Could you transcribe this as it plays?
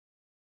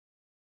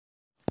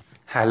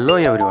Hello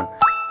everyone,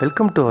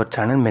 welcome to our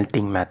channel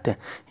Melting Math.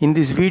 In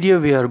this video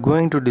we are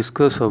going to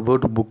discuss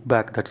about book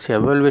back, that's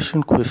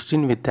evaluation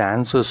question with the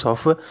answers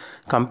of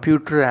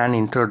computer and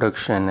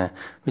introduction,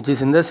 which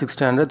is in the 6th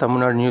standard Tamil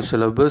Nadu new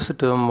syllabus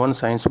term 1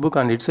 science book,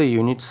 and it's a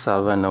unit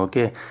 7.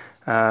 Okay,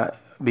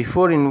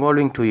 before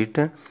involving to it,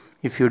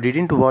 if you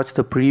didn't watch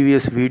the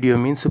previous video,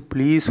 means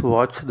please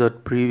watch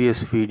that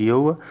previous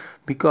video,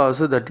 because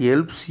that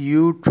helps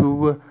you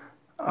to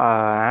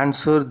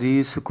answer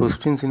these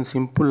questions in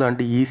simple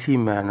and easy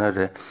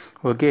manner.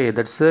 Okay,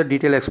 that's the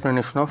detailed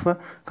explanation of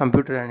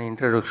computer and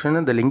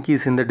introduction. The link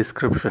is in the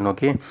description.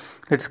 Okay,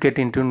 let's get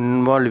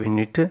involved in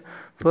it.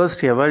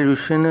 First,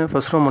 evaluation.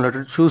 First one, let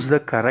us choose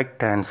the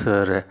correct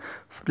answer.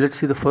 Let's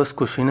see the first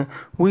question.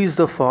 Who is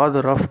the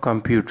father of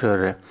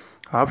computer?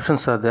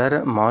 Options are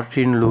there: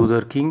 Martin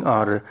Luther King,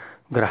 or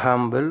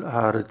Graham Bell,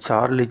 or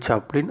Charlie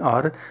Chaplin,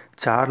 or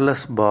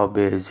Charles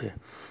Babbage.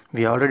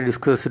 We already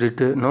discussed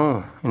it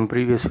in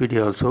previous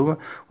video also.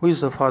 Who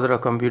is the father of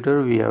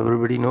computer?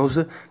 Everybody knows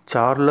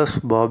Charles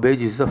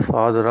Babbage is the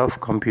father of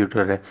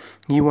computer.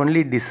 He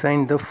only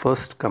designed the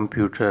first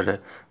computer.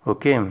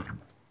 Okay,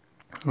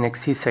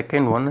 next is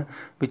second one.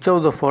 Which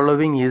of the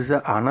following is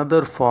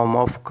another form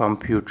of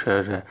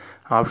computer?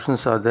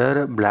 Options are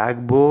there: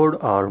 blackboard,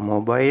 or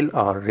mobile,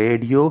 or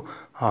radio,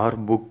 or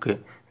book.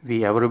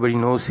 Everybody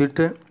knows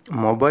it.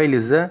 Mobile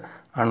is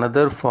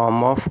another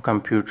form of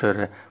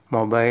computer.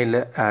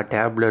 Mobile,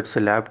 tablets,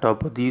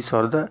 laptop, these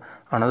are the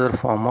another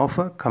form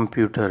of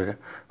computer.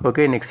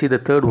 Okay, next see the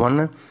third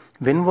one.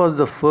 When was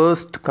the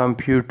first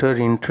computer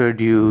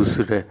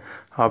introduced?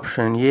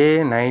 Option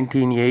A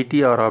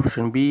 1980, or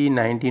option B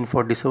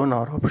 1947,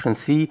 or option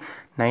C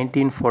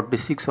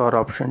 1946, or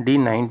option D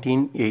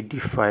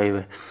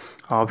 1985.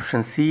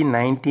 Option C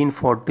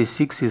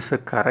 1946 is the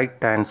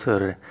correct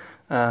answer.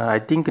 I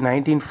think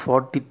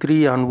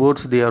 1943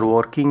 onwards they are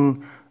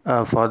working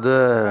for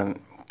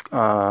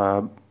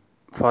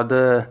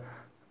the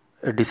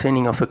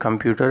designing of a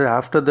computer.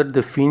 After that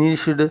they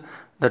finished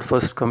that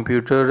first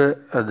computer.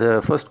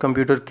 The first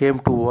computer came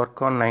to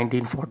work on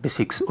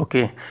 1946.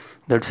 Okay,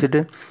 that's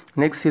it.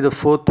 Next see the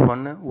fourth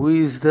one. Who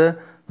is the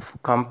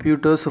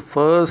computer's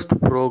first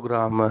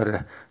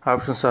programmer?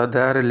 Options are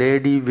there: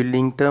 Lady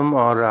Willington,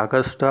 or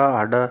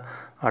Augusta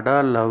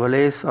Ada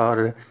Lovelace,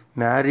 or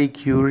Marie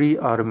Curie,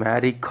 or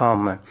Marie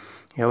Calm.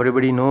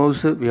 Everybody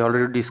knows, we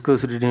already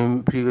discussed it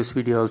in previous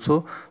video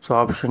also. So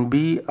option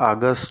B,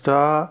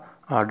 Augusta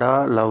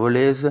Ada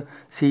Lovelace.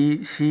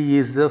 She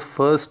is the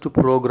first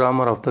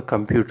programmer of the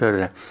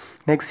computer.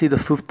 Next see the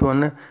fifth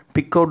one.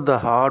 Pick out the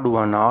hard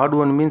one. Hard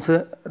one means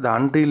the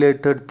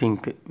unrelated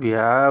thing. We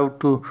have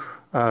to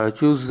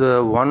choose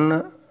the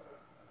one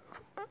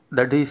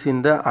that is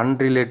in the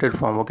unrelated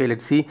form. Okay,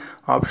 let's see.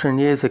 Option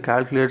A is a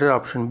calculator,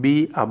 option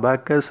B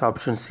abacus,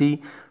 option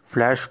C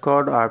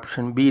flashcard,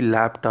 option B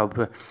laptop.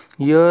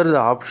 Here the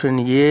option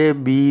A,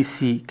 B,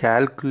 C,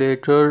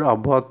 calculator,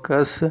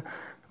 abacus,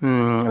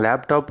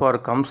 laptop, or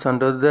comes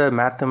under the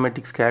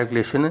mathematics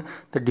calculation.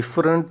 The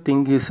different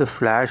thing is a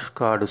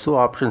flashcard. So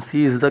option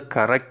C is the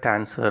correct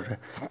answer.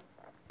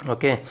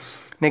 Okay,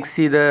 next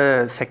see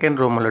the second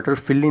Roman letter.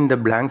 Fill in the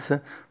blanks.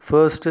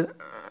 First,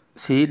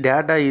 see,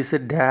 data is a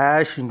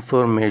dash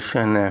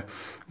information.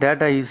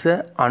 Data is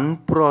a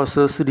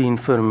unprocessed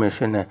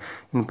information.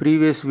 In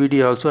previous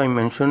video also I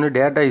mentioned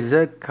data is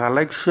a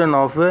collection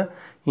of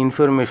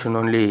information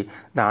only.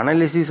 The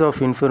analysis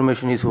of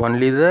information is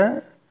only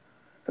the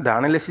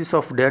analysis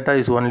of data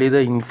is only the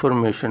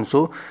information.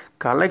 So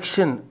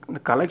the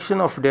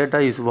collection of data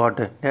is what?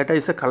 Data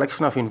is a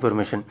collection of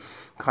information.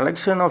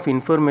 Collection of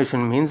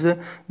information means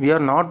we are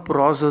not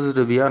processed,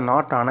 we are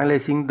not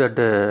analyzing that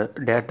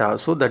data.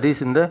 So that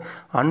is in the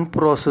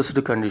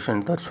unprocessed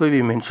condition. That's why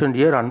we mentioned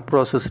here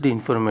unprocessed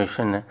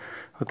information.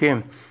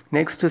 Okay,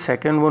 next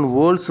second one.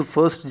 World's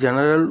first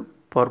general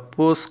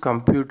purpose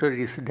computer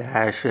is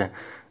dash.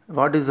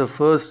 What is the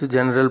first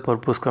general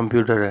purpose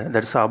computer?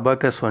 That's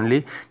abacus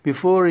only.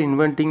 Before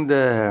inventing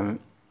the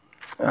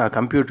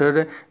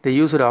computer, they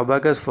used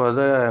abacus for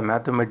the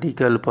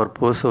mathematical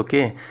purpose.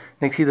 Okay,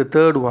 next is the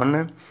third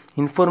one.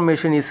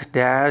 Information is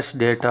dash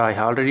data. I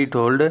already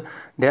told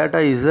data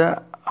is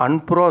a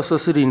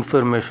unprocessed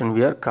information.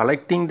 We are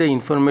collecting the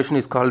information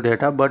is called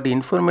data, but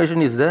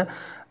information is the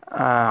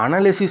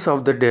analysis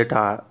of the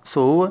data.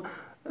 So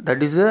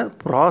that is a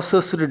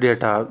processed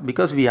data,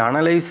 because we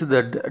analyze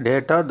the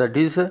data, that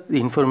is the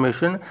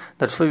information.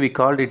 That's why we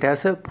called it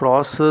as a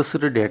processed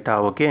data.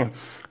 Okay,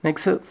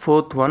 next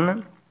fourth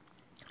one.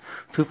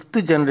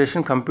 Fifth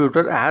generation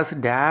computer has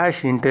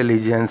dash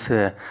intelligence.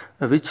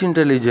 Which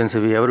intelligence?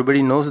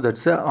 Everybody knows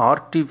that's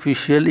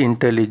artificial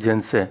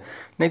intelligence.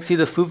 Next is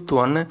the fifth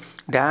one.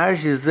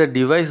 Dash is the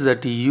device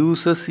that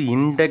uses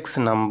index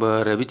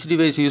number. Which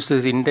device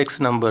uses index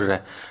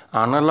number?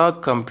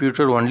 Analog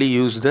computer only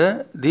use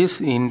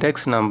this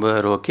index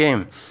number.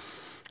 Okay,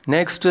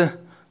 next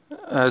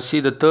see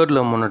the third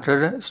law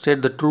monitor.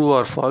 State the true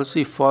or false.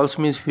 If false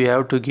means we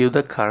have to give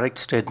the correct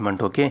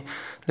statement. Okay,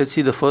 let's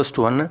see the first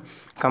one.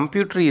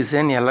 Computer is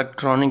an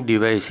electronic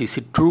device. Is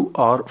it true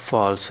or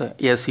false?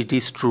 Yes, it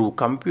is true.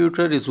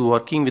 Computer is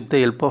working with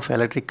the help of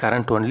electric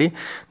current only.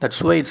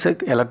 That's why it's an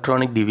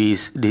electronic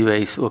device.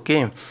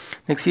 Okay.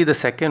 Next, see the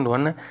second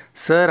one.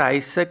 Sir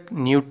Isaac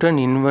Newton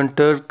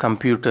invented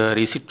computer.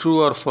 Is it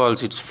true or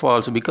false? It's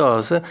false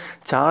because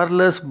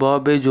Charles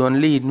Babbage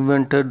only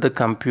invented the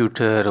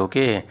computer.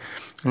 Okay.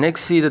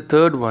 Next, see the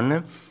third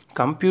one.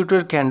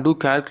 Computer can do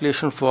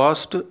calculation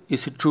fast.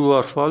 Is it true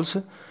or false?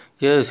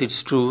 Yes,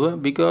 it's true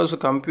because a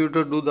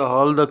computer do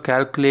all the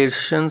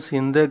calculations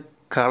in the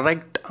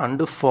correct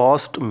and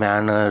fast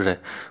manner.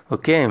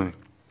 Okay.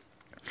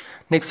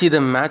 Next, see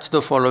the match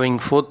the following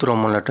fourth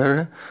Roman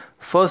letter.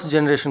 First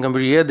generation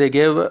computer. Here they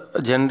gave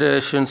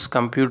generations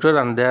computer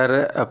and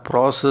their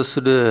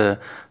processed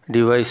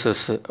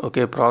devices.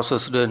 Okay,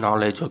 processed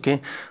knowledge. Okay,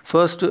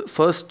 first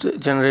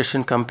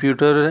generation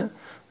computer.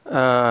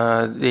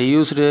 They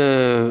used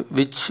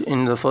which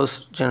in the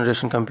first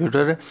generation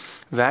computer?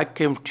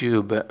 Vacuum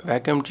tube.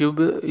 Vacuum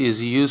tube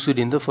is used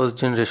in the first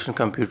generation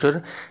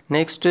computer.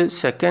 Next,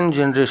 second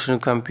generation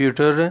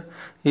computer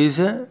is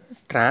a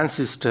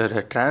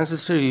transistor.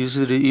 Transistor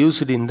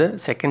used in the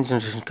second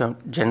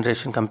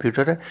generation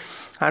computer.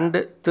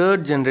 And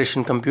third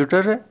generation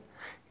computer,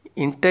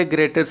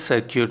 integrated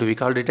circuit, we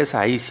called it as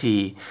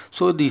IC.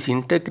 So this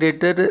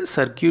integrated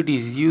circuit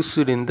is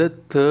used in the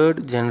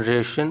third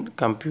generation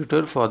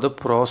computer for the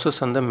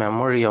process and the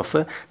memory of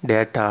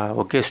data.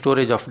 Okay,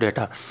 storage of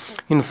data.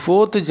 In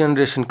fourth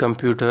generation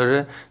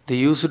computer, they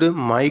used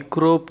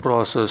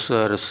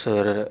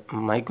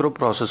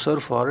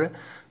microprocessor for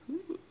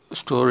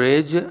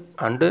storage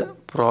and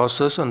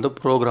process and the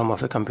program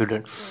of a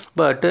computer.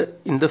 But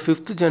in the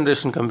fifth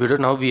generation computer,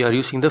 now we are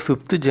using the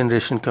fifth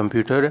generation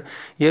computer.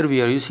 Here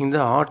we are using the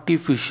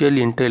artificial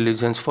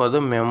intelligence for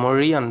the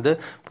memory and the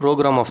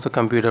program of the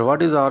computer.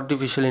 What is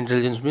artificial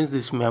intelligence? Means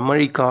this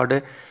memory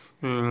card,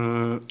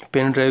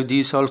 pen drive,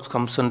 these all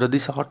comes under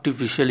this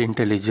artificial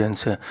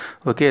intelligence.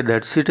 Okay,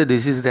 that's it.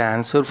 This is the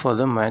answer for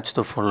the match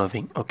the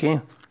following.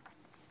 Okay.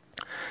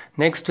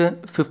 Next,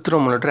 fifth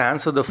Roman letter,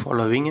 answer the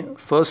following.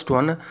 First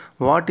one,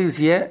 what is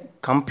a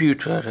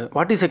computer?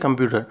 What is a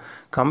computer?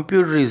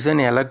 Computer is an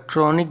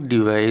electronic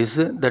device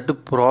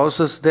that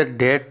processes the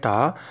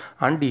data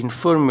and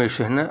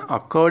information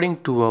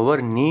according to our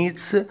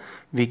needs.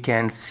 We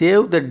can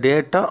save the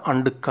data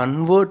and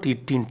convert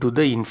it into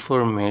the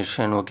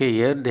information. Okay,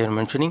 here they are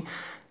mentioning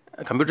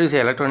computer is an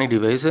electronic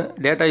device.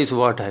 Data is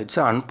what? It's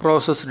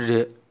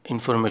unprocessed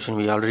information.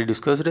 We already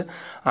discussed.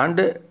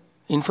 And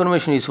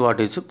information is what?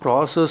 It's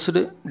processed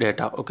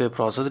data. Okay,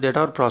 processed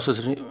data or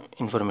processed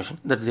information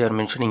that they are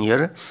mentioning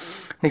here.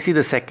 Next, see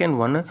the second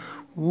one.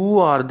 Who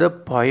are the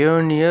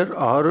pioneer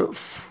or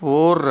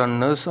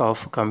forerunners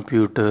of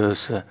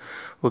computers?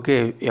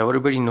 Okay,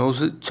 everybody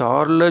knows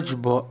Charles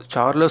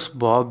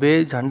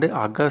Babbage and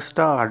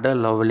Augusta Ada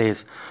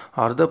Lovelace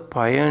are the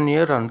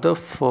pioneer and the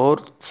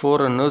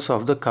forerunners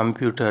of the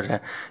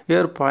computer.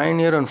 Here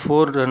pioneer and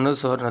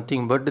forerunners are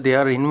nothing but they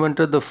are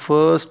invented the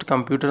first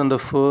computer and the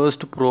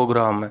first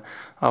program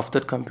of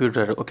that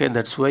computer. Okay,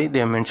 that's why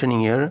they are mentioning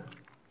here.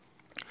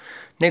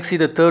 Next, see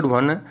the third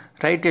one.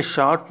 Write a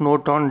short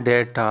note on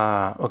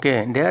data.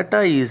 Okay,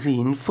 data is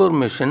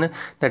information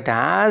that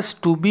has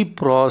to be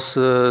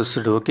processed.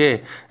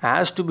 Okay,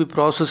 has to be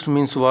processed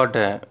means what?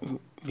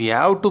 We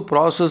have to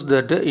process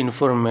that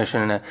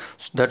information.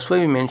 That's why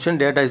we mentioned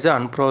data is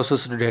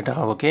unprocessed data.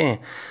 Okay.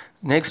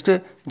 Next,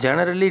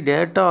 generally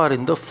data are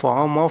in the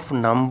form of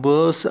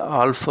numbers,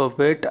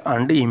 alphabet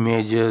and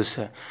images.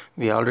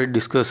 We already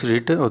discussed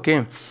it.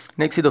 Okay.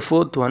 Next, see the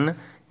fourth one.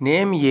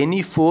 Name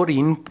any 4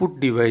 input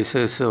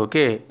devices.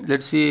 Okay,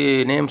 let's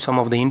see, name some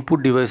of the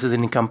input devices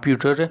in a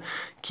computer.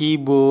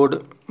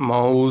 Keyboard,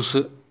 mouse,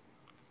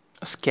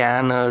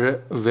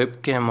 scanner,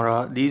 web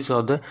camera. These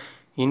are the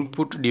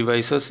input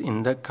devices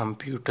in the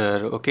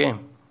computer. Okay.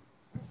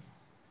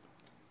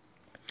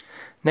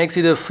 Next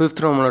is the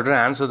fifth Roman letter.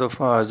 Answer the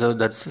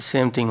that's the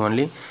same thing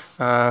only.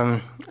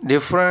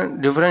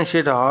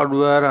 Differentiate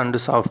hardware and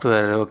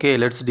software. Okay,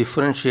 let's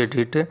differentiate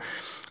it.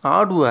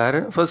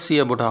 Hardware, first see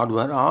about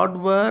hardware.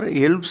 Hardware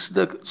helps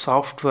the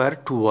software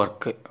to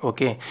work.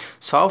 Okay,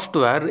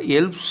 software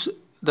helps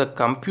the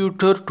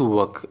computer to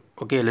work.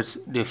 Okay, let's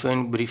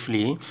define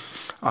briefly.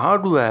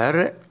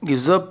 Hardware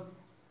is the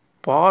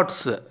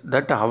parts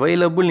that are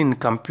available in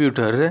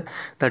computer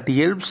that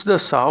helps the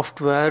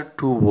software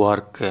to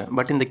work.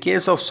 But in the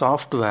case of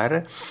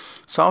software,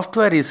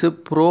 software is a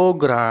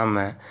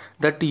program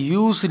that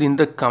used in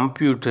the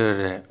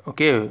computer.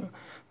 Okay,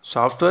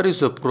 software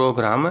is a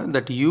program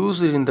that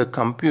used in the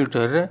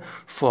computer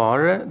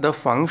for the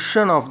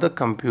function of the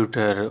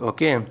computer.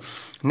 Okay,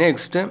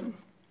 next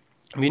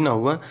we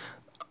know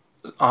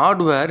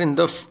hardware in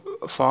the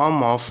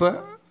form of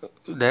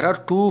there are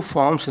 2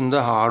 forms in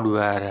the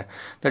hardware,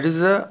 that is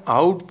the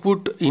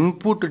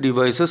input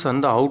devices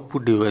and the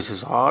output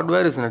devices.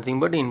 Hardware is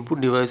nothing but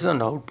input devices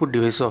and output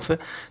devices of a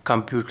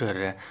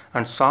computer,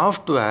 and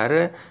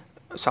software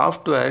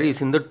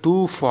is in the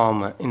 2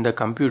 form in the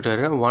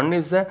computer. One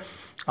is the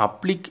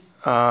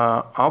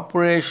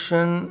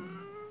operation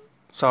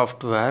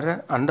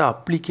software and the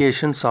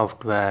application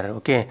software.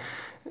 Okay,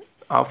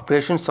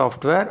 operation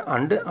software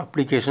and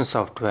application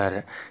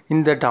software.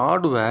 In that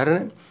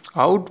hardware,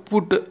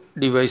 output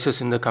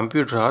devices in the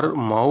computer are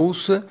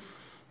mouse,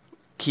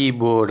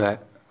 keyboard.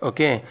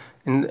 Okay,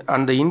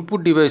 and the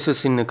input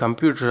devices in the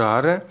computer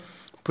are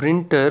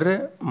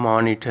printer,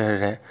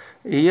 monitor.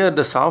 Here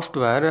the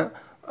software,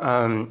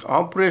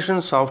 operation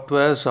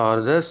softwares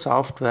are the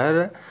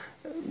software,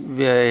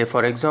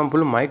 for example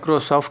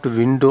Microsoft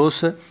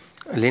Windows,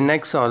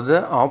 Linux are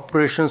the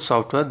operation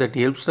software that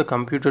helps the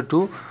computer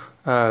to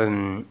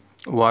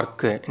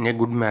work in a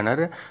good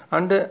manner.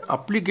 And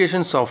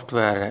application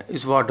software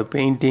is what?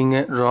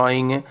 Painting,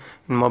 drawing. In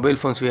mobile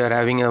phones we are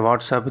having a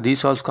WhatsApp.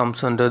 This all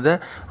comes under the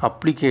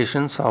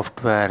application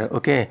software.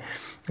 Okay,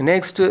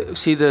 next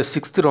see the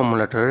 6th Roman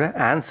letter,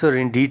 answer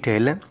in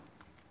detail.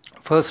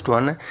 First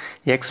one,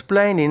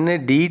 explain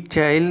in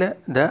detail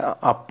the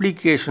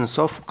applications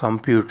of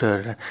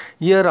computer.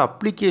 Here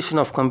application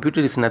of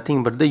computer is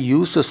nothing but the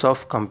uses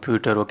of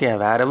computer. Okay,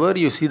 wherever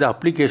you see the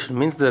application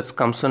means that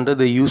comes under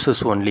the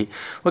uses only.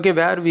 Okay,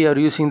 where we are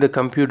using the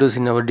computers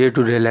in our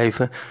day-to-day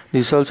life,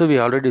 this also we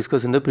already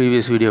discussed in the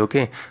previous video.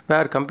 Okay,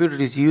 where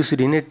computer is used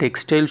in a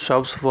textile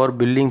shops for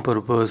billing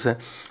purpose,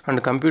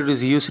 and computer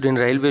is used in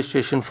railway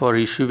station for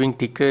issuing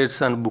tickets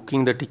and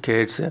booking the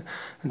tickets.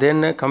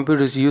 Then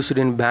computer is used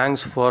in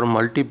banks for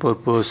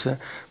multi-purpose.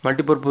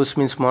 Multi-purpose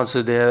means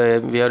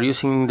we are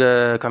using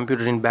the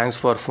computer in banks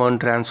for fund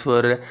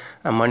transfer,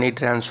 money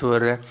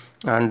transfer,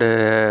 and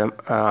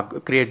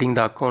creating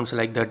the accounts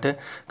like that.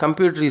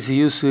 Computer is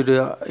used in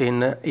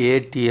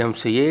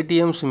ATMs.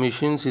 ATMs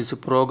machines is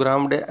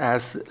programmed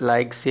as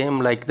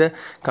same like the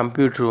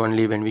computer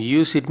only. When we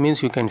use it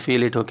means you can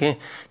feel it. Okay,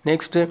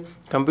 next,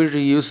 computer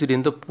is used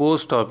in the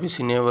post office.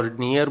 In our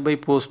nearby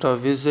post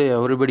office,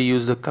 everybody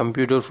use the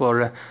computer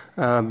for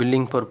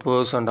billing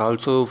purpose and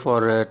also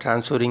for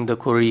transferring the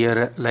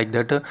courier like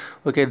that.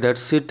 Okay,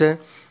 that's it.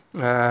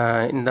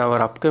 In our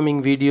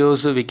upcoming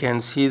videos we can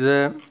see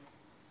the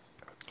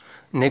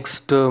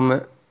next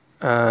term,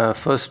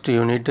 first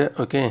unit.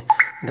 Okay,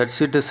 that's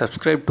it.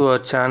 Subscribe to our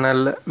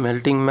channel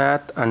Melting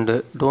Math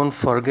and don't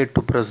forget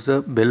to press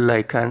the bell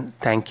icon.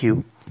 Thank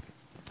you.